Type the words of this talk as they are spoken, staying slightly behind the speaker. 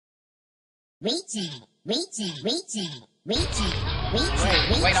Reject. Wait,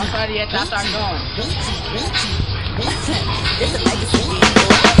 don't start it yet. I'll start going. It's a legacy beat,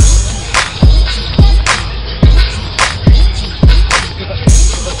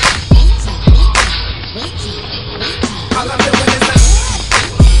 All I'm doing is that.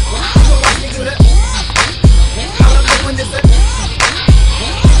 You gon' watch me do that. All I'm doing is that. You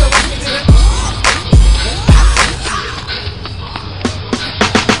gon' watch me do that.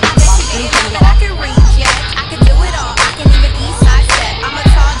 I can reach, yeah, I can do it all. I can even east side step. I'm a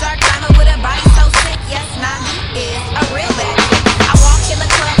tall, dark diamond with a body so sick. Yes, Nandi is a real bad chick. I walk in the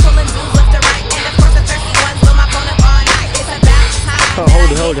club pulling dudes left to right, and of course the thirsty ones blow my phone up all night. It's about time.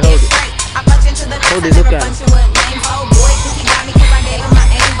 Hold it. I punch into the Hold next, it, look I never at punch you with lame old boy. Think he got me 'cause I gave him my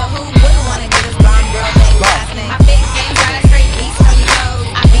aim, but who wouldn't wanna get his bomb girl name last name? I big game, got a straight beast on the nose.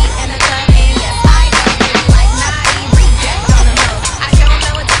 I beat in the club and yes, I go baby like Nandi, reject on the nose. I show them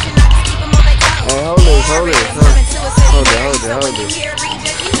no attention, I just keep them on their toes. Hey, hold it. Coming to a city near you, so when you Hold it. hear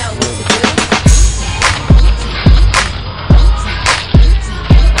reject, you know what to do.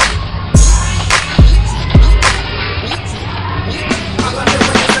 All I'm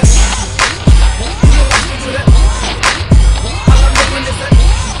doing is that. You gon' watch me do that. All I'm doing is that.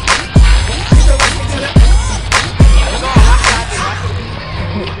 You gon' watch me do that.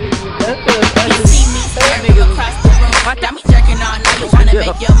 You see me staring across the room, got me jerking all night, trying to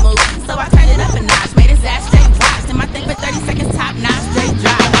make your move. So I turned it up a notch, made his ass straight watch. Then my thing for 30 seconds, top notch, straight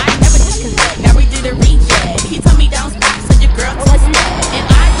drive. I ain't never disconnect, now we did a reject. He told me don't stop, so your girl twist that. And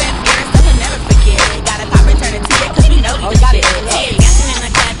I rap ears, so he'll never forget. Gotta pop and turn it to it, 'cause we know we the shit. Hey, dancing in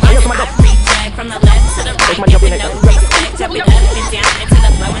the club, yes, I reject. From the left to the right, giving no respect. Jumping up and down, into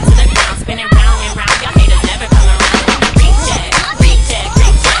the flow, into the ground. Spinning round and round, y'all haters never come around. Reject.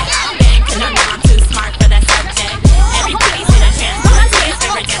 Cause I know I'm too smart for that subject. Everybody's in a trance, I'm a dance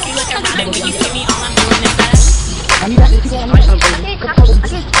favorite dance. You look around and when you see me, all I'm doing is that.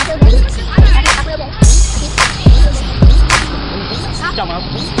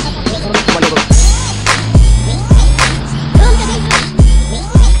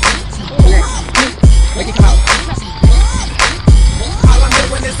 Make it come out. All I'm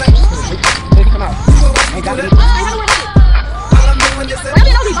doing is that. Make it come out. You gon' watch me do that. All I'm doing is that. You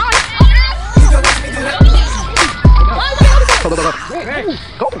gon' watch me do that.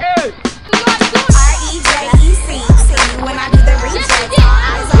 Go. R-E-J-E-C, when I do the reject, all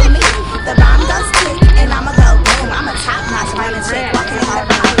eyes on me. The bomb goes quick, and I'ma go boom. I'm a top-notch finding chick, walking in the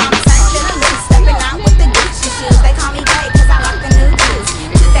room. I'm touching a loose, stepping out with the Gucci shoes. They call me Kate, 'cause I rock the new juice.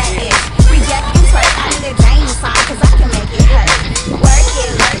 Keep that bitch, reject and twerk. I need a James song, 'cause I can make it hurt. Work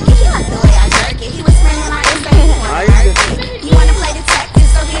it, he like the way I jerk it. He was screaming like this, but he wanna hurt it. You wanna play detective,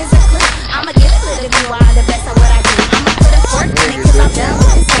 so here's a clue. I'ma get a little if you are the best at what I do. I'ma put a fork in it, 'cause I'm done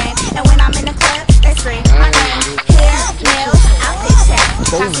with this game. And when I'm in the club, they scream my name. Hair, nails, outfit check.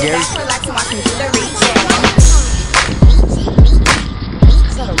 I sit back, relax, and watch me do the reject.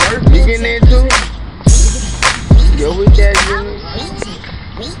 You getting there too? Go with that, Jimmy.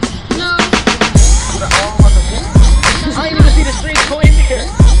 I ain't even see the street go in there.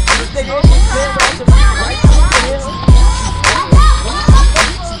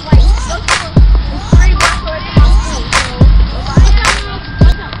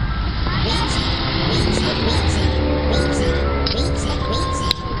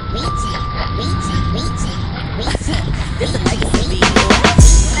 This a legacy beat.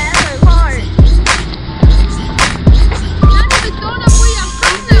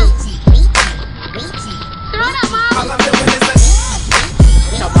 All I'm doing is that.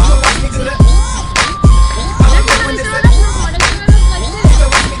 You gon' watch me do that. All I'm doing is that. You gon'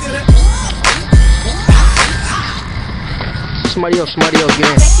 watch me do that. Somebody else, get in.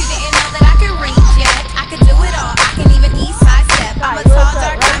 Bet you didn't know that I could reach, yeah, I could do it all. I can even east side step. I'm a tall,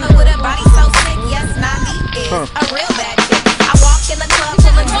 dark diamond with a body so sick. Yes, Nandi is a real bad chick. I walk in the club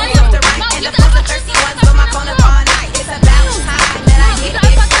pulling dudes left to right, and of course the thirsty ones blow my phone up all night. It's about time that I get it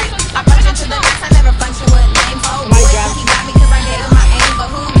straight. I punch into the next, I never punch you with lame old boy. Think he got me 'cause I gave him my aim, but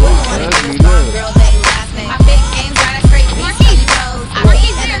who wouldn't wanna get his bomb girl name last name? My big game got a straight beast on the toes. I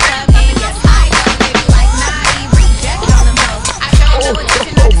beat in the club and yes, I go baby like Nandi, reject on the most. I show no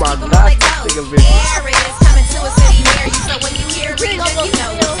attention, I just keep them on their toes. There it is, coming to a city near you, so when you hear reject,